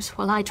tribes,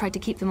 while I try to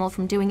keep them all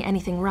from doing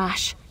anything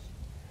rash.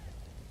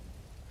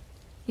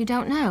 You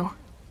don't know?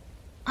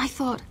 I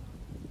thought...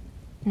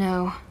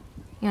 No,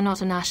 you're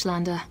not an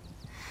Ashlander,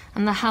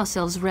 and the House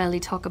Elves rarely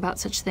talk about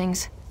such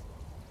things.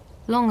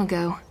 Long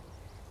ago,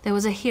 there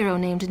was a hero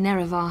named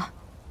Nerevar.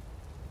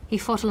 He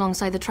fought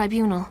alongside the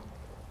Tribunal,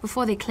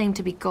 before they claimed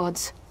to be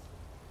gods,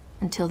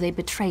 until they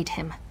betrayed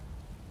him.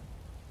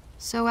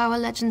 So our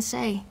legends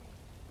say.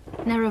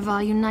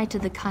 Nerevar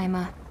united the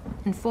Kaima,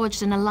 and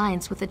forged an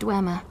alliance with the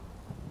Dwemer.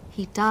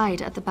 He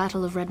died at the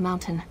Battle of Red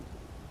Mountain.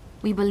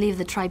 We believe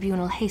the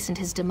Tribunal hastened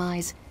his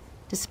demise,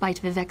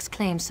 despite Vivek's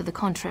claims to the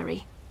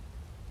contrary.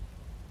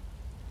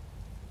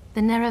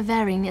 The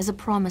Nerevarine is a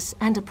promise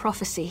and a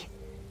prophecy.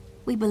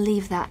 We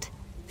believe that,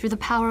 through the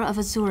power of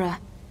Azura,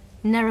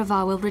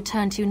 Nerevar will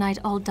return to unite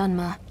all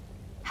Dunmer,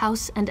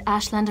 House and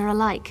Ashlander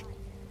alike,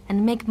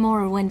 and make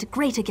Morrowind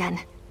great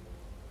again.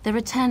 The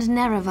returned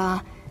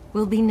Nerevar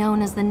will be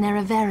known as the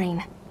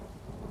Nerevarine.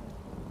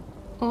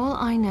 All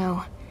I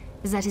know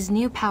is that his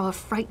new power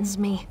frightens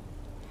me.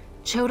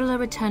 Chodala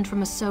returned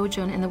from a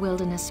sojourn in the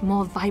wilderness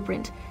more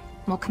vibrant,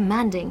 more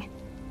commanding.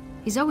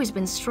 He's always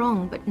been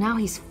strong, but now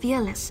he's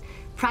fearless,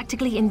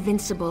 practically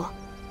invincible,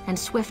 and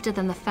swifter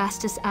than the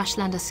fastest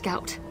Ashlander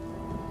scout.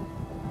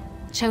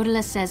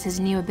 Chodala says his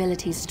new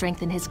abilities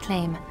strengthen his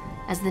claim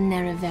as the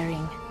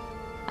Nerevarine.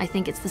 I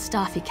think it's the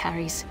staff he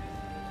carries.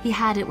 He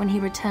had it when he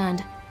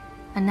returned,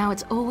 and now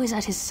it's always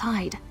at his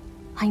side.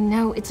 I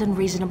know it's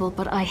unreasonable,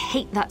 but I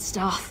hate that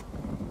staff.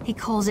 He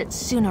calls it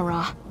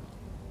Sunara.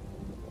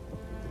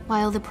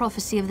 While the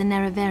prophecy of the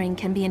Nerevarine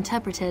can be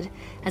interpreted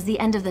as the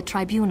end of the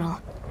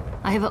Tribunal,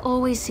 I have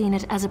always seen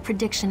it as a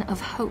prediction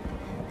of hope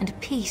and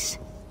peace.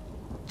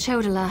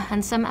 Chodala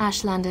and some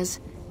Ashlanders,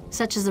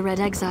 such as the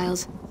Red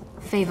Exiles,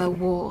 favor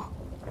war.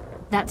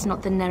 That's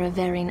not the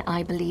Nerevarine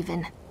I believe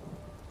in.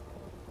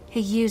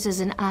 He uses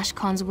an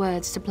Ashkon's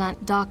words to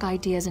plant dark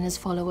ideas in his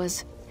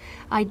followers,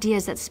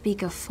 ideas that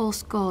speak of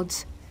false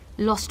gods,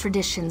 lost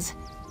traditions,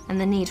 and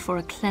the need for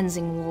a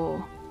cleansing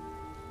war.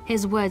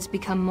 His words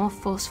become more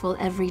forceful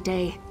every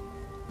day,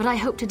 but I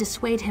hope to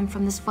dissuade him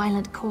from this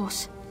violent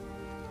course.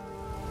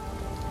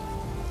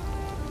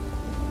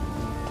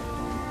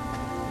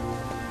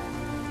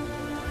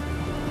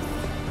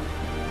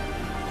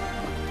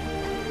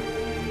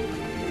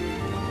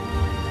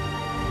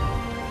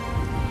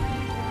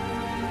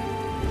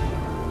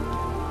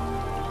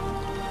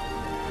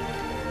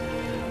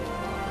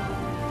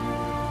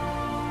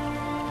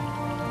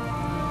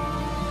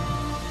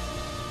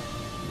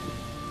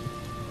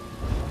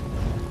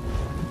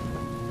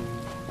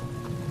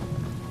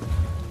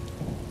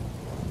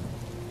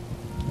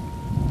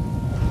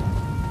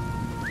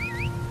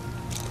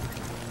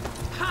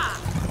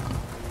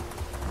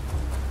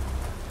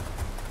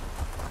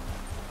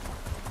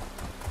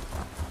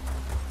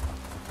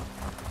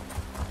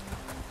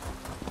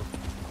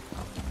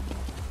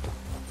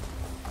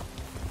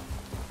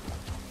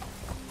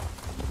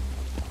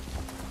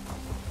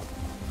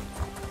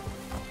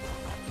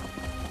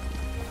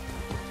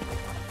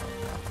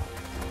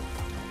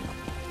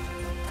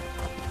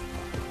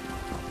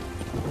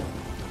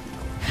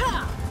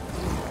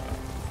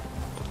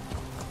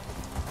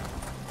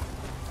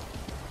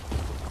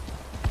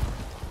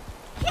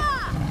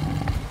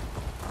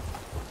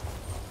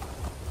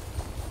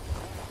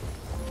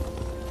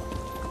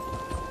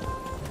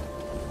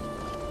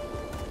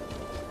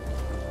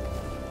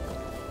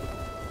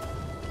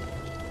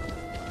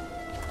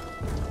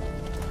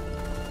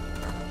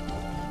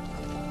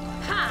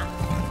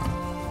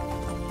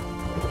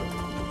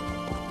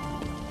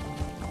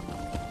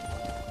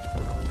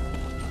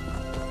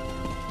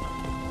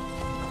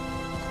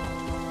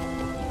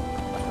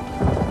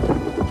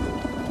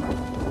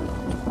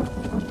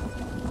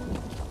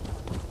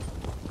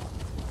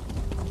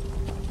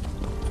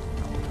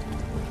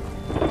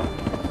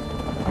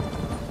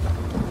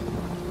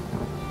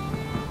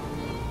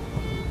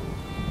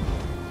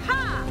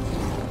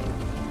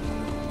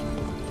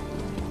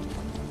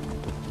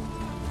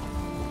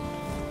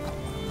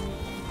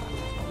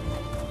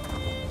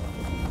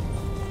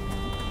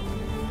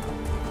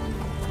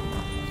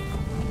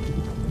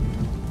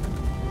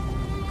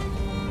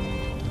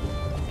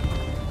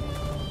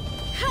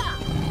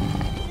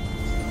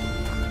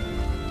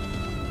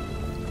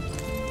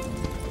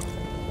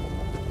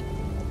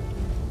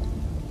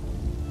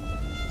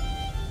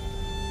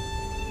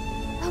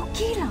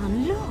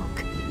 Gilan,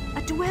 look!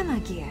 A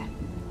Dwemer gear.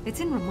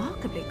 It's in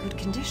remarkably good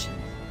condition.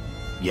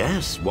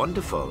 Yes,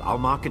 wonderful. I'll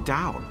mark it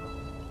down.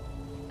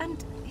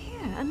 And here,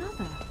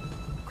 another.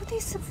 Could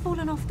these have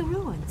fallen off the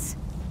ruins?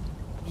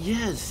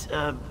 Yes,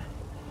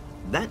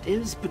 that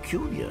is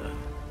peculiar.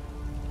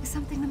 Is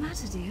something the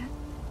matter, dear?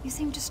 You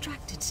seem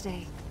distracted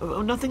today.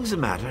 Oh, nothing's the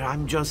matter.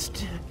 I'm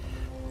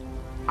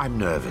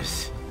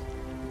nervous.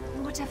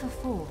 Whatever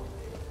for.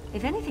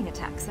 If anything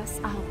attacks us,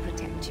 I'll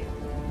protect you.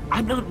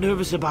 I'm not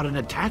nervous about an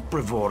attack,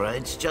 Bravura.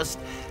 It's just...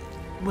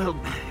 well...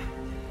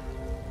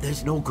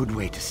 there's no good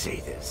way to say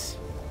this.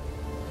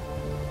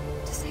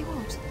 To say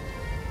what?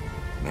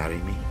 Marry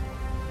me?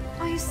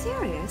 Are you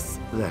serious?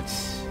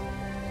 That's...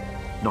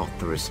 not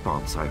the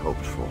response I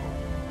hoped for.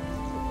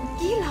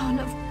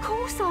 Gilan, of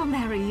course I'll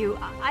marry you.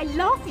 I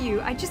love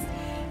you. I just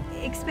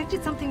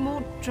expected something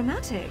more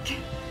dramatic.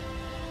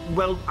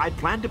 Well, I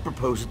planned to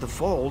propose at the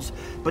falls,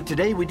 but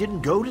today we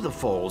didn't go to the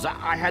falls.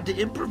 I had to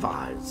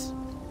improvise.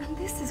 And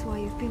this is why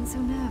you've been so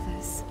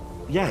nervous.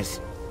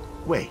 Yes.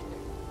 Wait.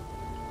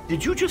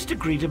 Did you just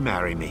agree to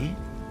marry me?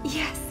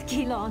 Yes,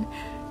 Gilan.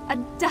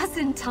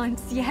 12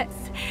 times yes.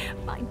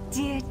 My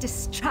dear,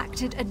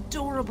 distracted,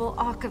 adorable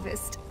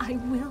archivist, I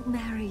will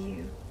marry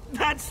you.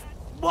 That's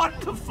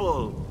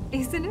wonderful!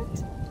 Isn't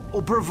it?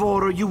 Oh,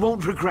 Bravura, you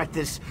won't regret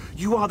this.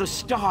 You are the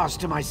stars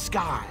to my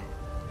sky.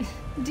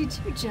 Did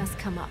you just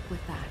come up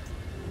with that?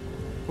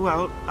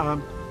 Well,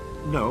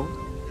 no.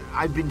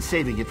 I've been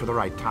saving it for the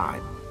right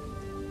time.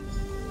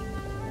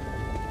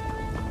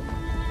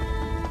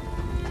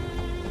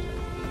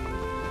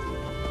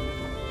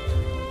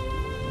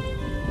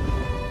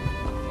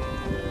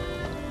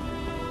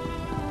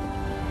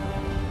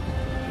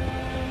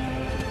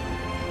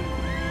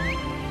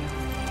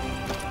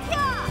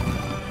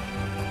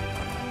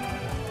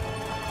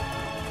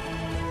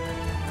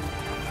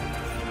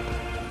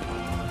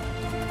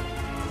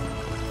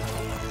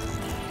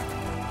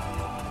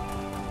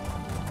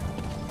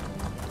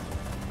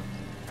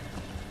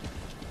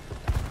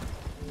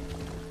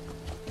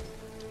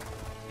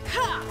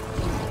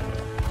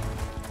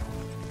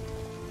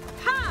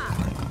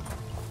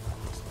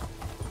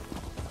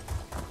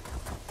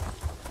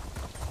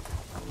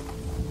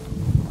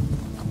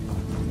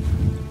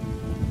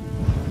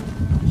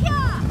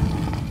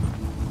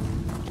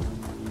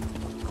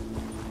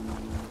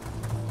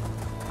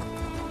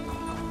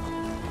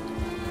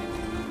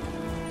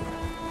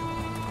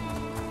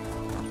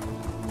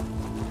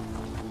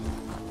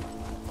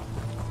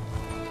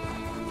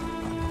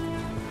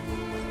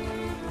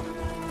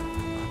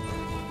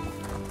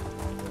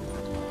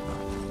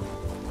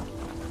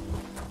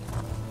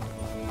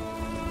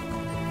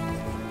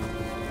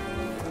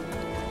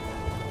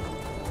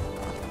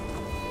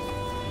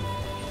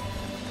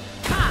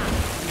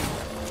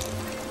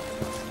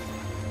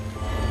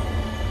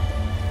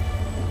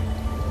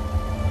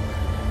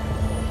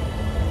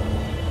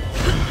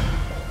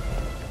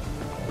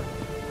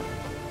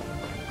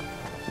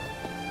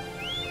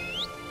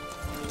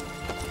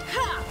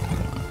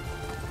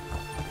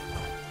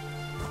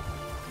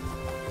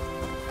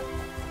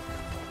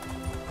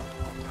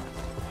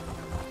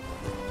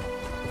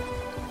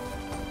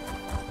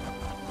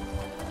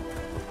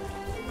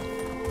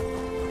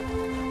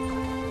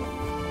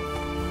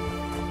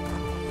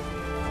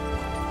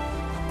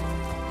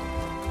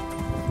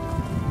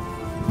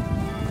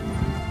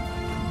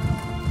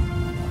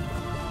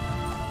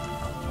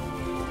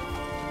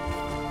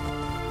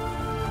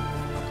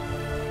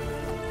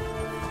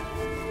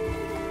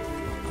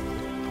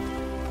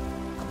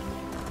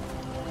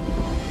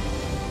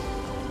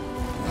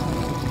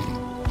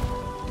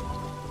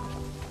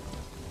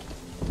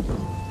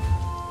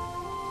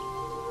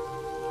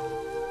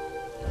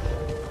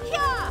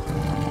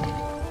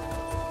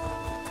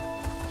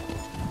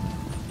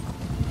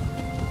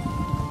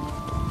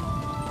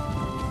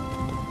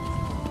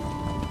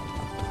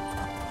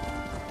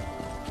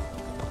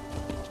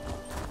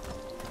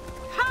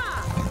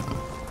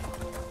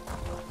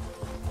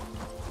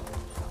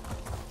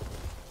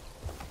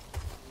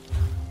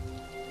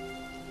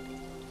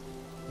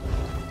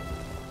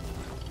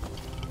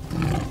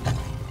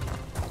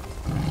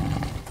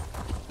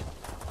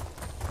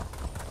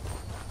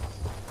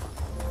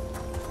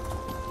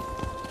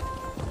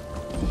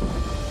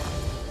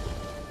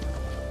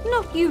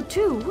 You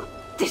too?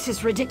 This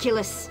is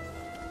ridiculous.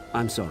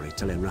 I'm sorry,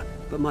 Talenra,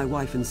 but my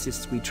wife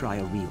insists we try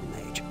a real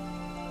mage.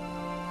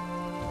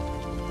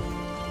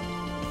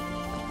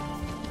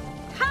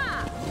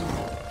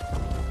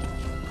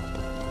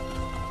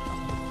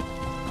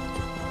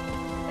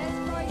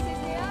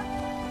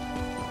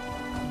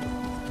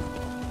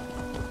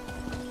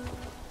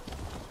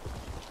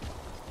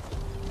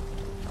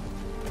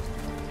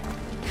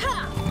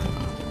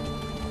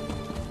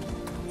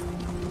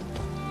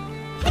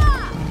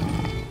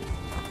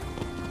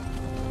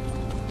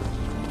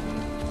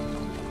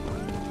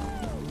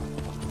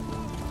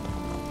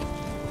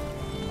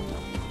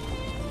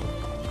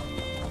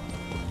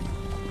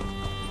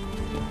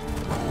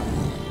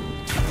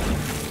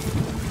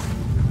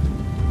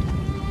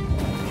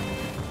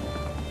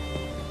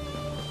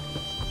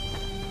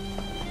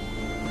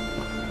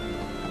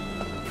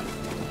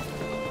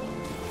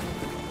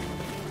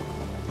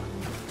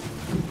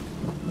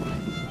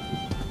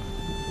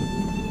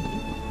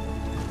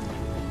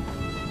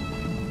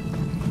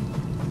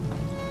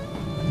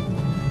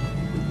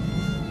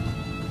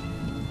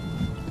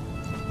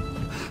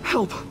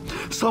 Help!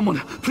 Someone,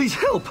 please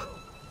help!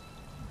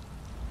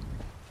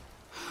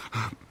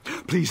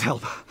 Please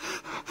help.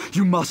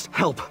 You must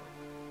help.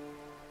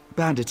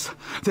 Bandits,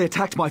 they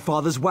attacked my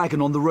father's wagon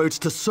on the roads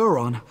to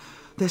Sauron.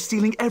 They're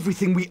stealing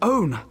everything we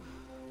own.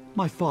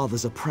 My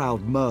father's a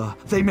proud Mer.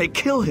 They may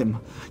kill him.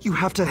 You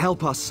have to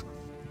help us.